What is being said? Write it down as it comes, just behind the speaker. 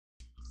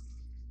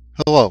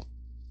Hello,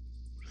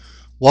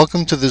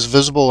 welcome to this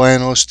Visible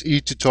Analyst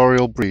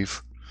e-tutorial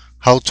brief,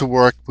 how to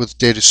work with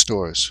data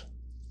stores.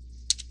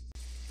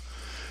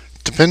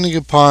 Depending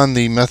upon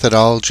the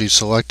methodology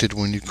selected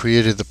when you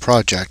created the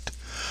project,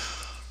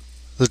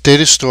 the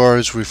data store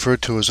is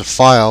referred to as a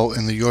file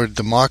in the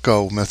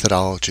Your-DeMarco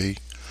methodology,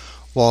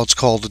 while it's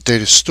called a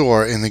data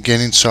store in the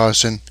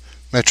Gannon-Sarson,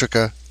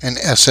 Metrica, and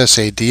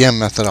SSADM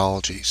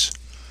methodologies.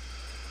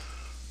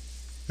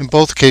 In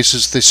both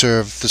cases, they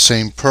serve the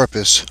same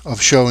purpose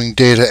of showing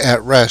data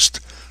at rest,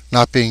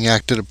 not being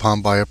acted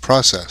upon by a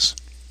process.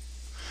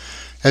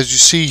 As you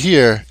see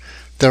here,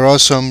 there are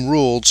some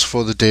rules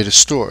for the data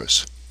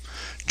stores.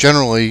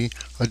 Generally,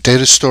 a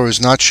data store is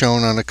not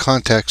shown on a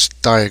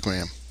context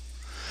diagram.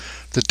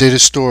 The data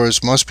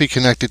stores must be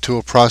connected to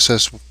a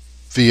process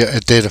via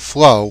a data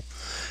flow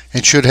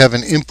and should have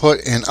an input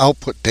and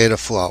output data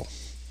flow.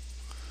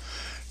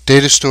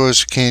 Data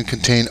stores can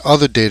contain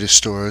other data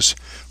stores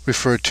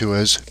referred to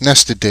as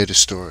nested data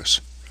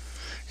stores.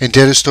 And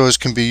data stores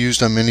can be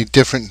used on many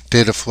different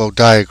data flow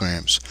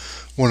diagrams,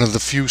 one of the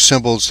few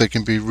symbols that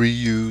can be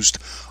reused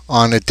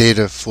on a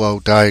data flow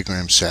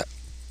diagram set.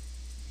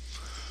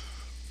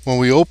 When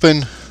we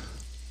open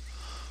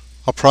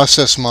a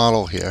process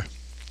model here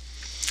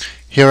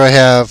I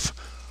have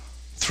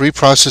three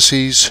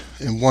processes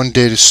in one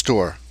data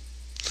store.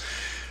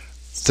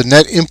 The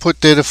net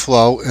input data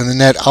flow and the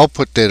net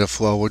output data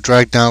flow were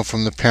dragged down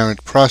from the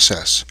parent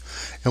process,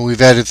 and we've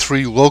added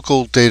three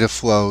local data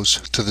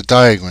flows to the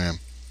diagram.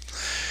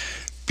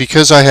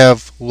 Because I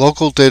have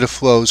local data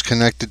flows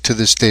connected to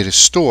this data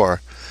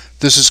store,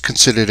 this is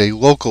considered a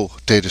local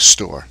data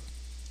store.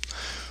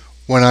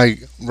 When I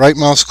right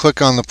mouse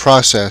click on the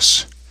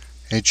process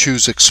and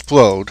choose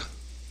Explode,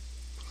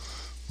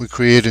 we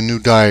create a new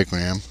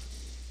diagram.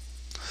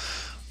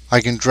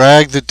 I can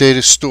drag the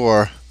data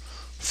store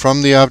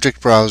from the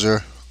object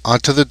browser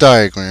onto the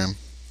diagram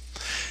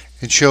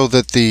and show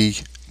that the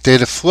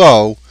data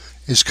flow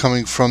is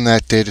coming from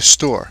that data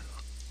store.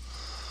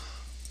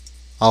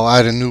 I'll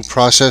add a new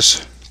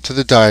process to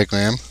the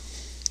diagram.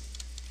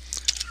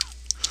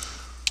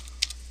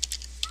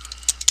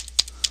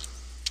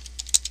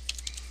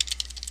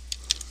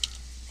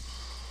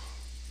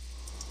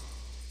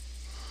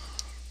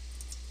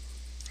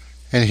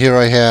 And here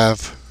I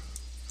have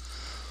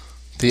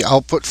the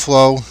output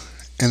flow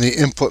and the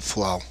input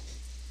flow.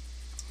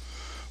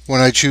 When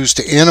I choose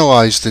to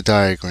analyze the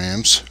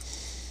diagrams,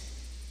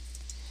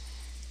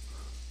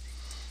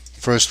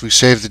 first we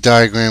save the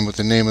diagram with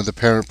the name of the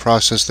parent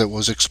process that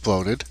was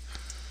exploded.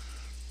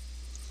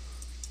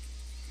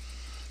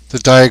 The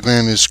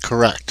diagram is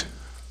correct.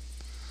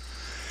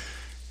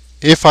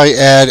 If I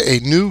add a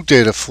new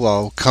data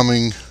flow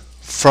coming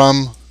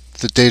from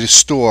the data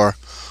store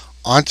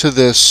onto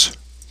this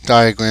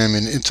diagram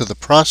and into the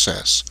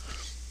process,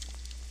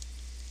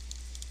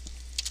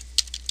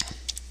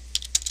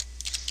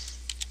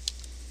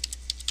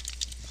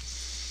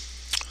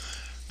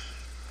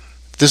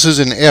 this is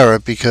an error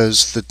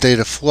because the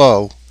data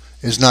flow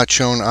is not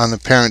shown on the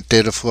parent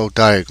data flow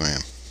diagram.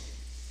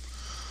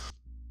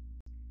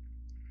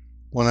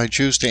 When I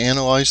choose to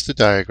analyze the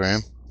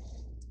diagram,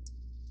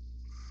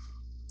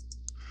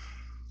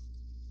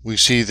 we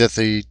see that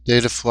the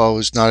data flow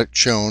is not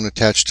shown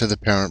attached to the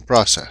parent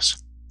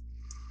process.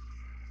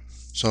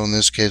 So in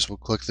this case, we'll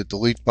click the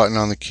delete button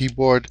on the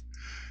keyboard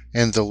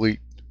and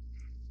delete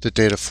the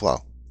data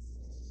flow.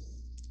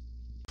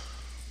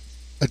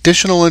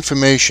 Additional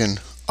information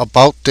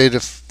about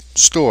data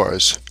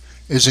stores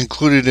is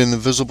included in the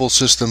Visible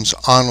Systems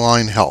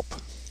online help.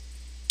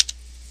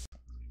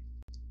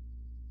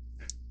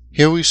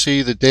 Here we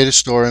see the data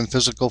store and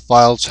physical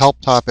files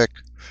help topic,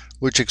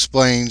 which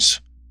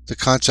explains the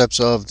concepts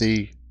of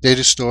the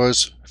data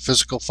stores,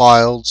 physical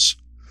files,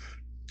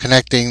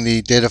 connecting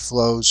the data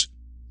flows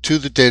to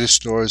the data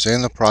stores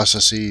and the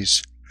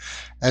processes,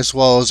 as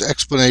well as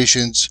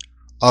explanations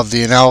of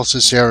the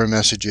analysis error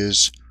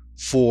messages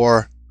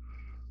for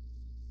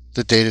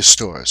the data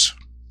stores.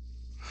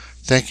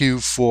 Thank you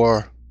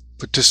for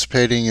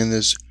participating in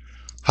this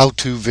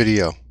how-to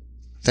video.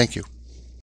 Thank you.